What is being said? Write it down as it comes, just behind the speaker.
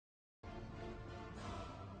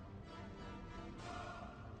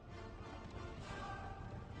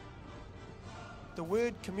the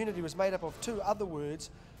word community was made up of two other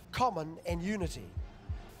words, common and unity.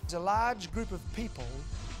 It's a large group of people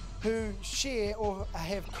who share or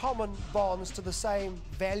have common bonds to the same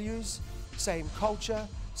values, same culture,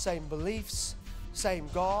 same beliefs, same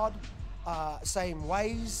God, same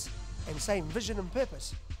ways, and same vision and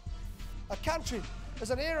purpose. A country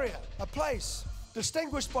is an area, a place,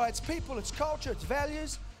 distinguished by its people, its culture, its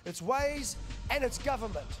values, its ways, and its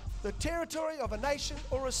government. The territory of a nation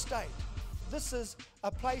or a state. This is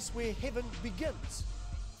a place where heaven begins.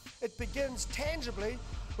 It begins tangibly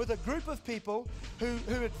with a group of people who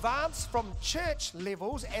advance from church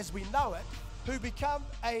levels as we know it, who become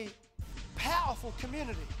a powerful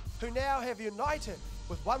community, who now have united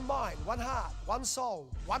with one mind, one heart, one soul,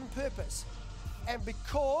 one purpose. And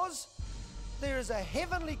because there is a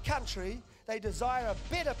heavenly country, they desire a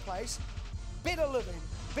better place, better living,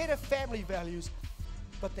 better family values,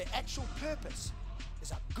 but the actual purpose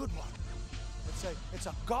is a good one. It's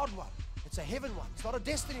a God one. It's a heaven one. It's not a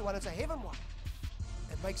destiny one, it's a heaven one.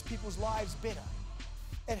 It makes people's lives better.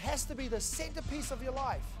 It has to be the centerpiece of your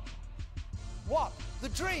life. What? The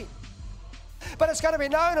dream. But it's going to be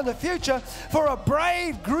known in the future for a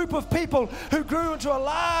brave group of people who grew into a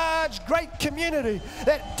large, great community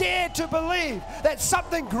that dared to believe that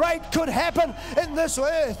something great could happen in this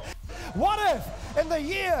earth. What if in the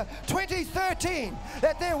year 2013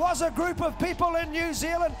 that there was a group of people in New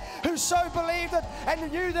Zealand who so believed it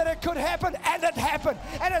and knew that it could happen, and it happened,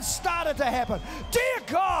 and it started to happen? Dear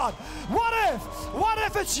God, what if? What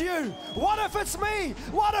if it's you? What if it's me?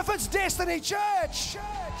 What if it's Destiny Church?